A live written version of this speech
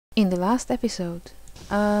In the last episode,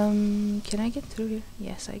 can I get through here?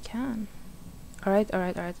 Yes, I can. Alright.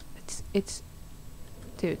 It's...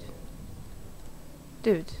 Dude.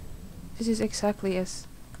 This is exactly as...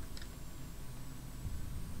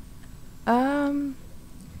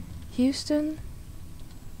 Houston?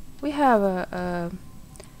 We have a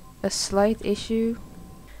slight issue.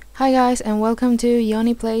 Hi guys, and welcome to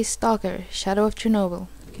Yeonni plays Stalker, Shadow of Chernobyl.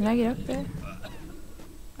 Can I get up there?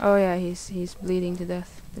 Oh yeah, he's bleeding to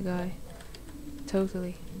death, the guy.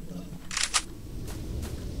 Totally.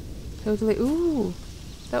 Ooh!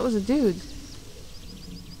 That was a dude.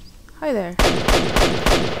 Hi there.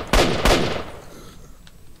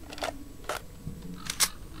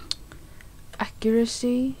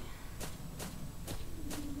 Accuracy.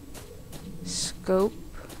 Scope.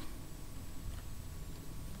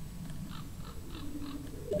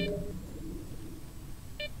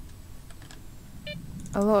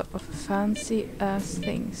 A lot of fancy ass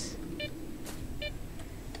things.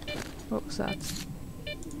 What was that?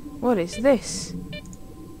 What is this?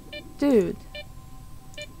 Dude.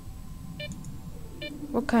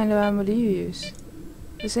 What kind of ammo do you use?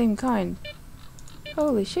 The same kind.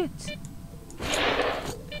 Holy shit.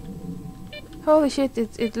 Holy shit,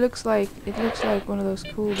 it looks like one of those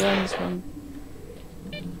cool guns from...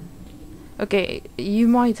 Okay, you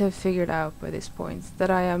might have figured out by this point that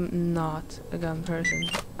I am not a gun person.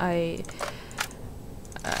 I'm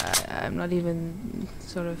not even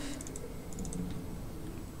sort of...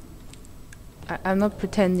 I'm not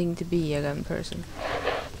pretending to be a gun person.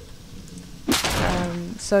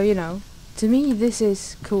 So, you know, to me this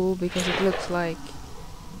is cool because it looks like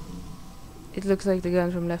the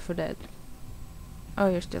gun from Left 4 Dead. Oh,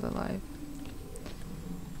 you're still alive.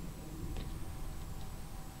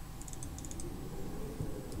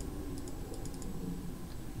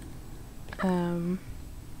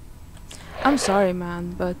 I'm sorry,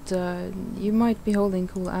 man, but you might be holding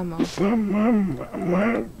cool ammo.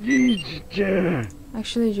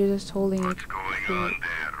 Actually, you're just holding it. What's going on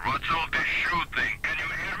there? What's all this shooting? Can you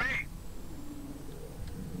hear me?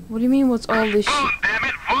 What do you mean, what's all this Oh, damn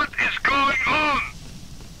it! What is going on?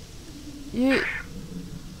 You...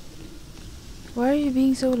 Why are you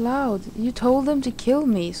being so loud? You told them to kill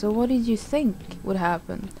me, so what did you think would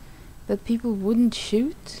happen? That people wouldn't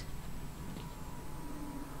shoot?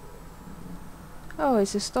 Oh,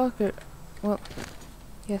 it's a stalker. Well,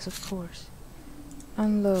 yes, of course.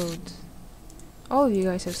 Unload. All of you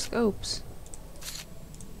guys have scopes.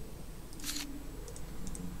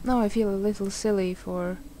 Now I feel a little silly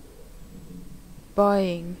for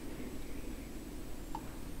buying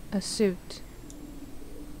a suit,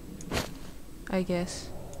 I guess,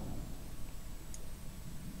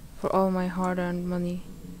 for all my hard-earned money.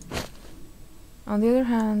 On the other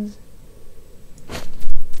hand,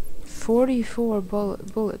 44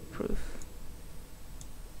 bulletproof.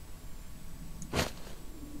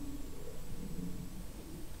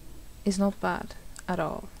 Is not bad at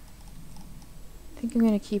all. I think I'm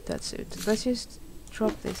gonna keep that suit. Let's just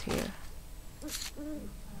drop this here.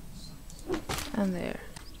 And there.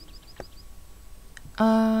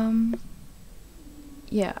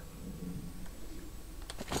 Yeah.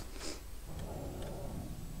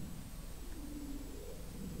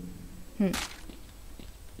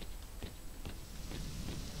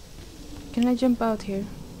 Can I jump out here?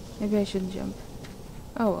 Maybe I shouldn't jump.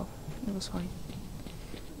 Oh well, it was fine.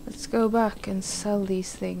 Let's go back and sell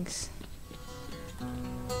these things.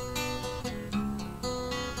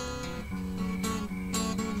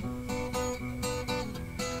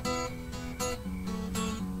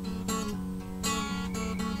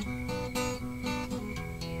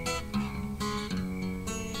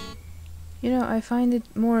 You know, I find it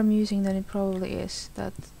more amusing than it probably is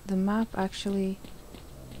that the map actually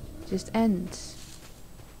just ends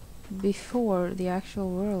before the actual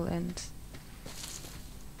world ends.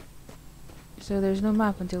 So there's no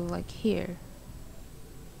map until like here.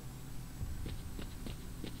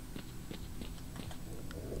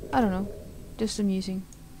 I don't know, just amusing.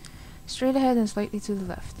 Straight ahead and slightly to the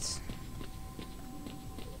left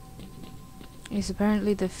is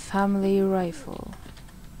apparently the family rifle.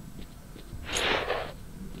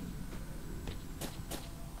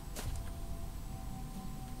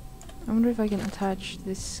 I wonder if I can attach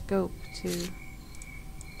this scope to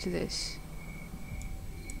this.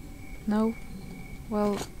 No?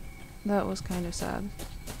 Well, that was kind of sad.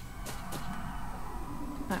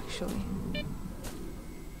 Actually.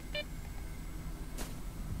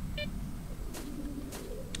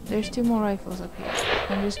 There's 2 more rifles up here.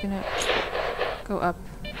 I'm just gonna go up.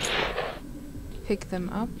 Pick them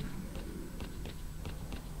up.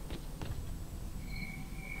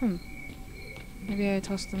 Maybe I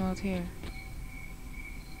tossed them out here.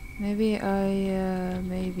 Maybe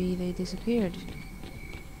maybe they disappeared.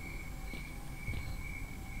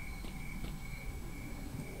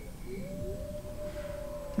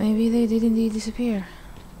 Maybe they did indeed disappear.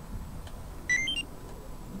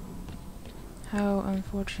 How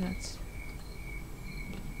unfortunate.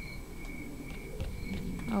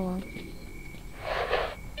 Oh well.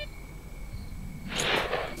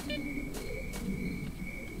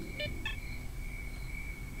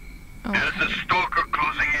 There's a stalker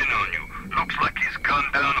closing in on you. Looks like he's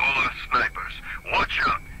gunned down all our snipers. Watch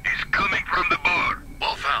out. He's coming from the bar.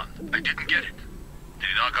 Well found. I didn't get it. Did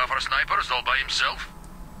he knock off our snipers all by himself?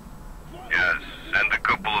 Yes, send a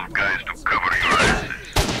couple of guys to cover your asses.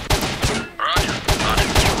 Roger. On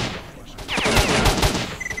it.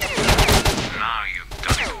 Now you've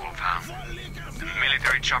done it, Wolfhound. The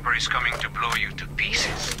military chopper is coming to blow you to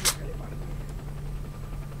pieces.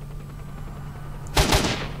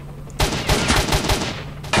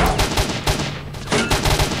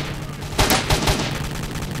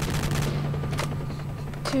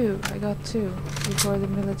 I got two before the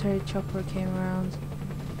military chopper came around.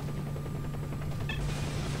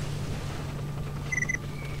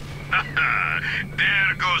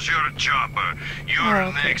 There goes your chopper. You're Oh,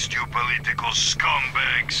 okay. next, you political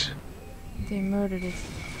scumbags. They murdered it.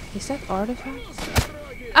 Is that artifacts?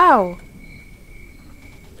 Ow!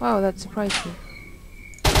 Wow, that surprised me.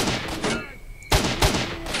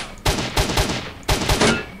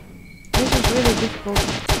 This is really difficult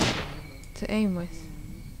to aim with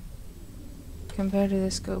compared to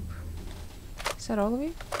the scope. Is that all of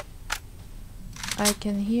you? I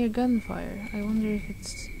can hear gunfire. I wonder if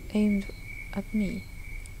it's aimed at me.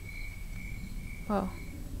 Wow,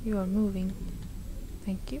 you are moving.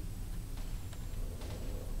 Thank you.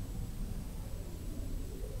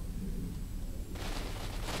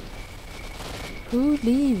 Who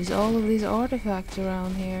leaves all of these artifacts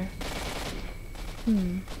around here?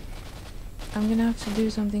 I'm gonna have to do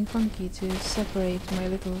something funky to separate my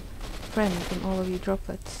little friend from all of you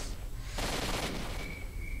droplets.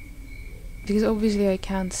 Because obviously I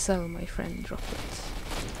can't sell my friend droplets.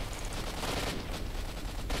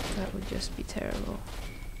 That would just be terrible.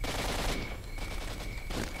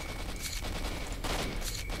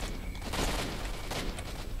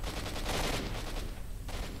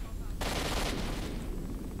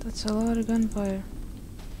 That's a lot of gunfire.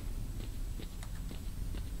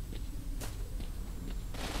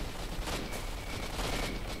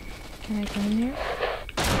 Can I come in here?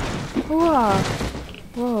 Whoa!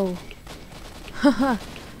 Whoa! Haha!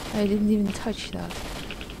 I didn't even touch that.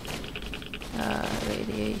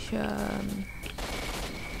 Radiation.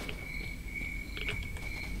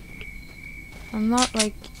 I'm not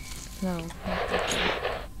like... No, not that way.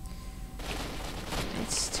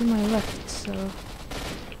 It's to my left, so...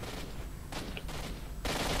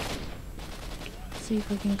 Let's see if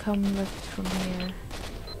we can come left from here.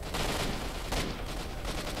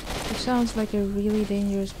 It sounds like a really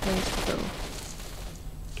dangerous place to go.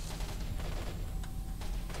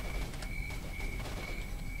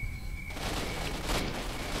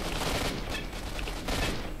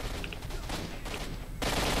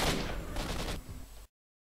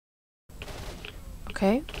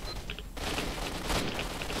 Okay.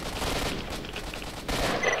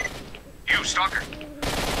 You, Stalker.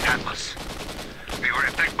 Atlas. We were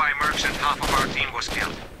attacked by mercs and half of our team was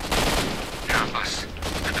killed. Help us,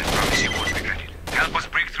 and I promise you won't regret it. Help us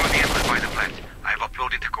break through the ambush by the plant. I've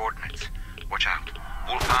uploaded the coordinates. Watch out.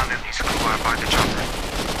 Wolfhound and his crew are by the chopper.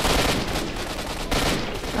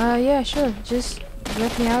 Yeah, sure. Just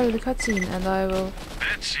let me out of the cutscene and I will...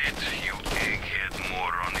 That's it, you egghead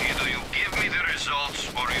moron. Either you give me the results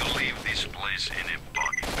or you leave this place in a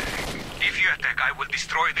body bag. If you attack, I will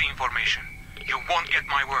destroy the information. You won't get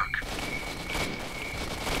my work.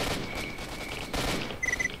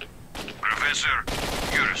 Professor,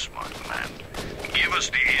 you're a smart man. Give us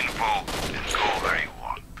the info and go where you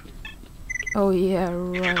want. Oh yeah,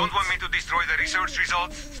 right. If you don't want me to destroy the research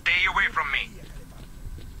results, stay away from me.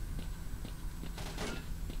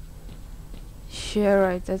 Yeah,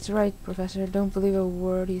 right. That's right, Professor. Don't believe a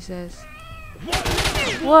word he says.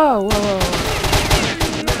 Whoa, whoa, whoa.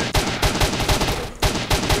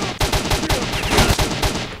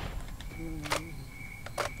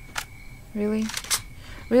 Really?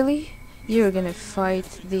 Really? You're gonna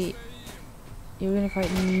fight the... You're gonna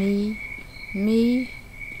fight me? Me?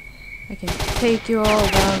 I can take you all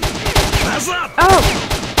down. Oh!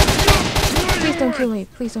 Please don't kill me.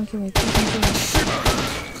 Please don't kill me. Please don't kill me.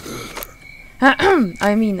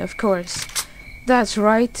 I mean, of course. That's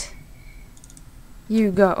right.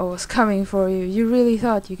 You got what was coming for you. You really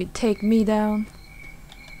thought you could take me down?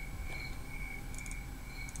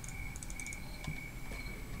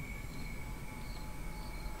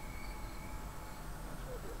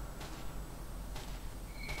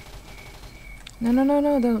 No, no, no,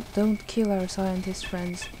 no, don't kill our scientist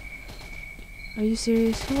friends. Are you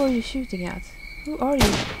serious? Who are you shooting at? Who are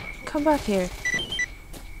you? Come back here.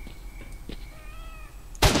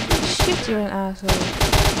 Shit, you're an asshole.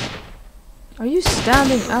 Are you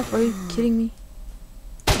standing up? Are you kidding me?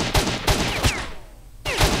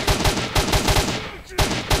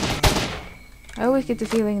 I always get the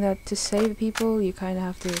feeling that to save people, you kind of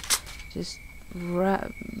have to just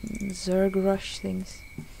zerg rush things.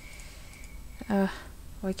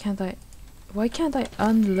 Why can't I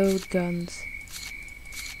unload guns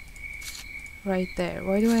right there?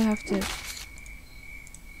 Why do I have to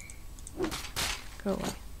go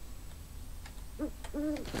away?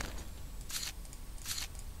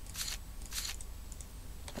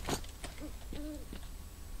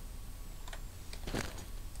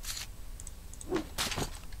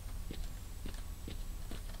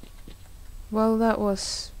 Well, that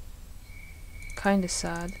was kinda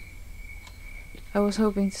sad. I was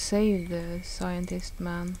hoping to save the scientist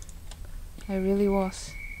man. I really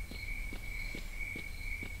was.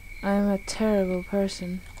 I am a terrible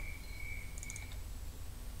person.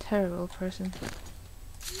 Terrible person.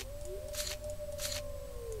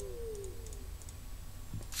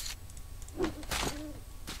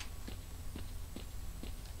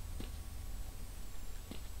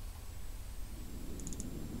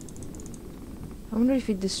 I wonder if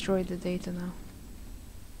he destroyed the data now.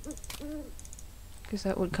 Because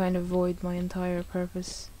that would kind of void my entire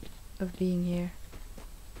purpose of being here.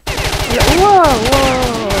 Whoa,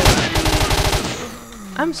 whoa!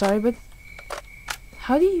 I'm sorry, but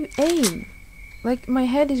how do you aim? Like, my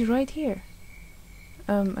head is right here.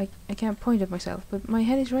 I can't point at myself, but my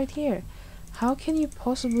head is right here. How can you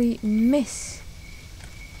possibly miss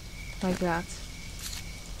like that?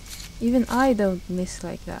 Even I don't miss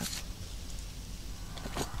like that.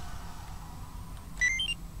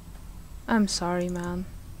 I'm sorry, man.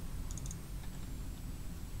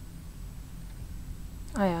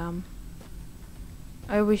 I am.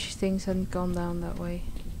 I wish things hadn't gone down that way.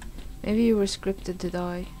 Maybe you were scripted to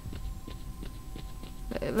die.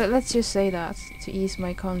 Let's just say that, to ease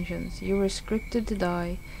my conscience. You were scripted to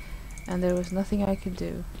die, and there was nothing I could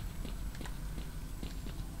do.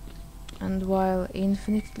 And while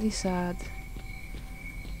infinitely sad,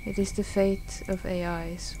 it is the fate of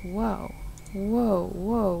AIs. Wow. Whoa,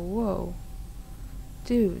 whoa, whoa.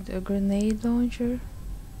 Dude, a grenade launcher?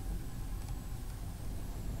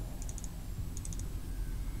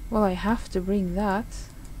 Well, I have to bring that.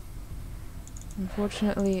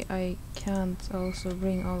 Unfortunately, I can't also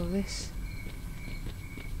bring all of this.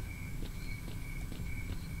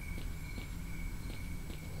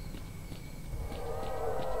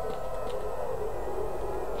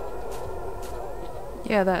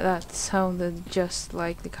 Yeah, that sounded just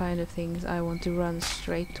like the kind of things I want to run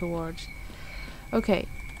straight towards. Okay.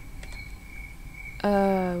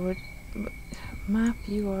 Map,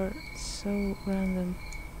 you are so random.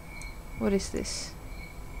 What is this?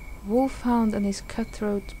 Wolfhound and his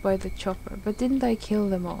cutthroat by the chopper. But didn't I kill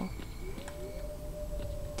them all?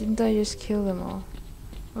 Didn't I just kill them all?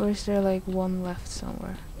 Or is there like one left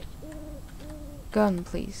somewhere? Gun,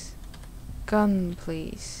 please. Gun,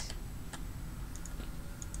 please.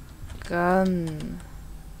 Gun.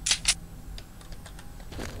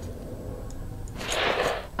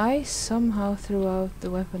 I somehow threw out the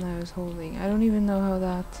weapon I was holding. I don't even know how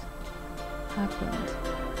that happened.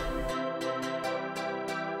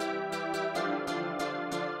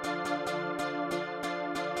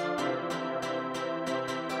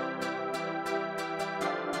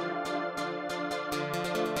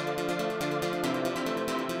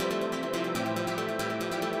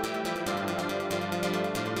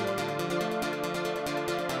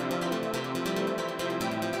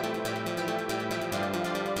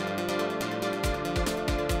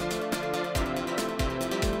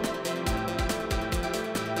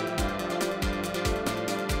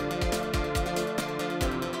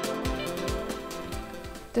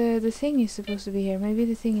 The thing is supposed to be here. Maybe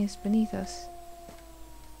the thing is beneath us.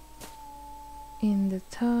 In the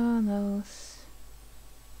tunnels.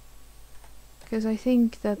 Because I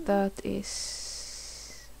think that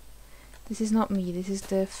is... This is not me. This is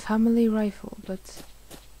the family rifle, but...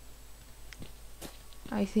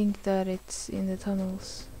 I think that it's in the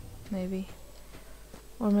tunnels. Maybe.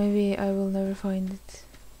 Or maybe I will never find it.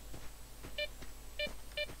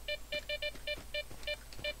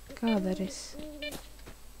 God, that is...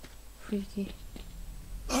 freaky.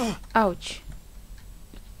 Ouch.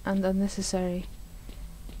 And unnecessary.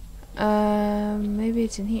 Maybe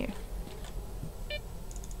it's in here.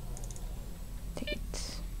 Take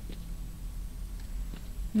it.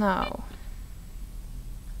 Now.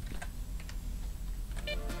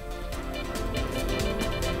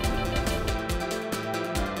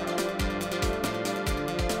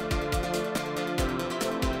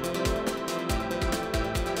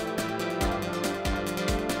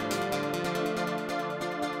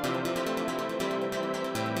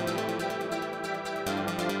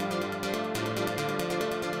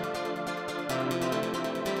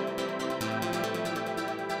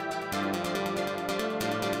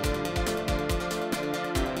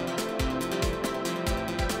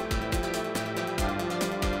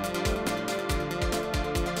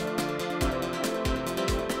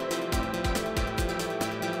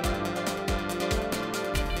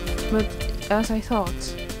 But as I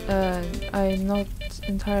thought, I'm not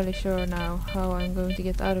entirely sure now how I'm going to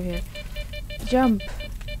get out of here. Jump!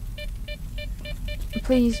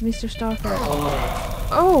 Please, Mr. Stalker.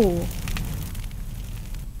 Oh!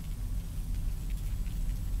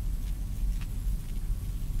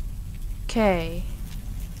 Okay.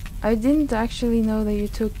 I didn't actually know that you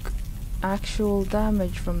took actual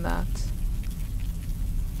damage from that.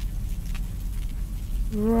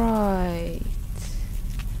 Right.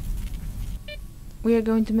 We are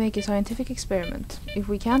going to make a scientific experiment. If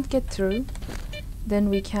we can't get through, then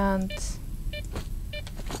we can't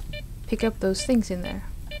pick up those things in there.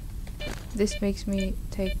 This makes me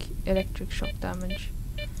take electric shock damage.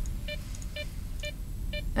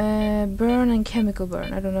 Burn and chemical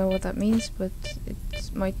burn. I don't know what that means, but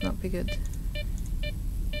it might not be good.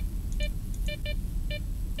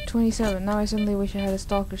 27. Now I suddenly wish I had a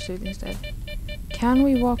stalker suit instead. Can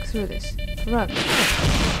we walk through this? Run.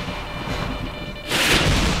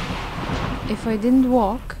 If I didn't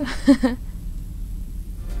walk...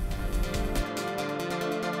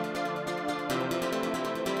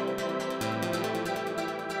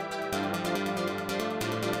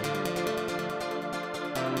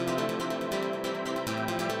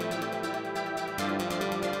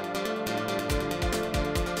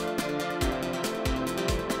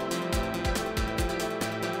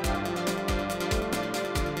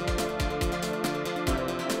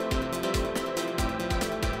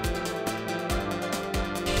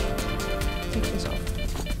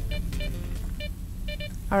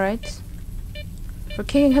 Alright. For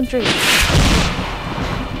king and country.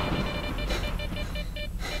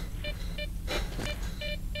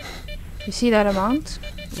 You see that amount?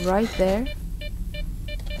 Right there.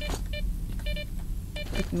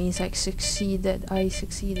 It means I succeeded.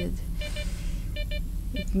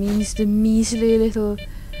 It means the measly little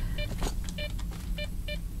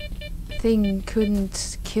thing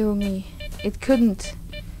couldn't kill me. It couldn't.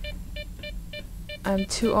 I'm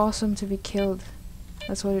too awesome to be killed.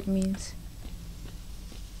 That's what it means.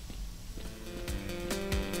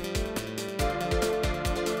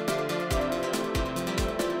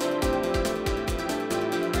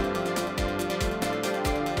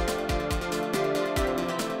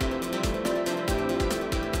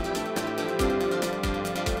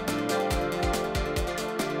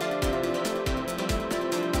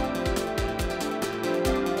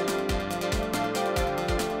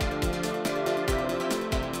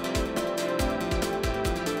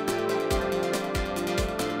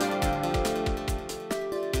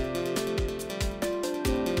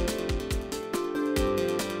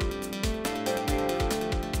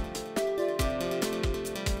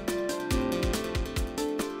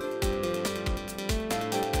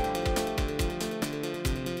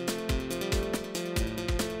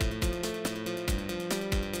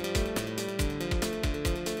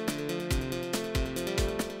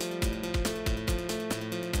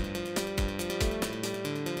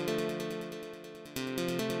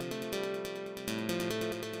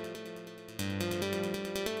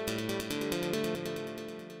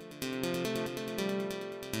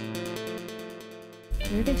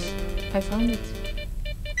 Here it is. I found it.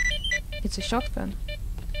 It's a shotgun.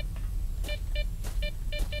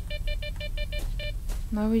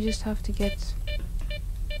 Now we just have to get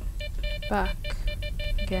back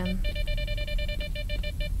again.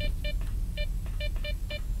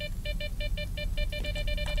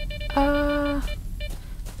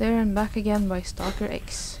 There and back again by Stalker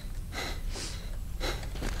X.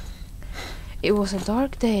 It was a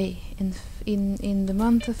dark day in the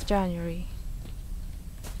month of January.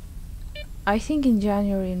 I think in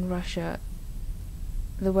January in Russia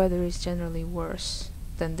the weather is generally worse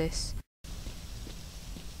than this.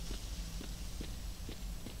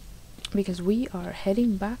 Because we are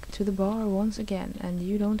heading back to the bar once again, and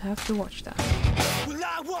you don't have to watch that. Well,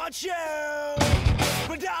 I want you,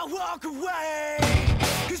 but I'll walk away,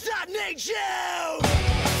 'cause I need you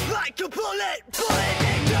like a bullet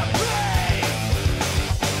in the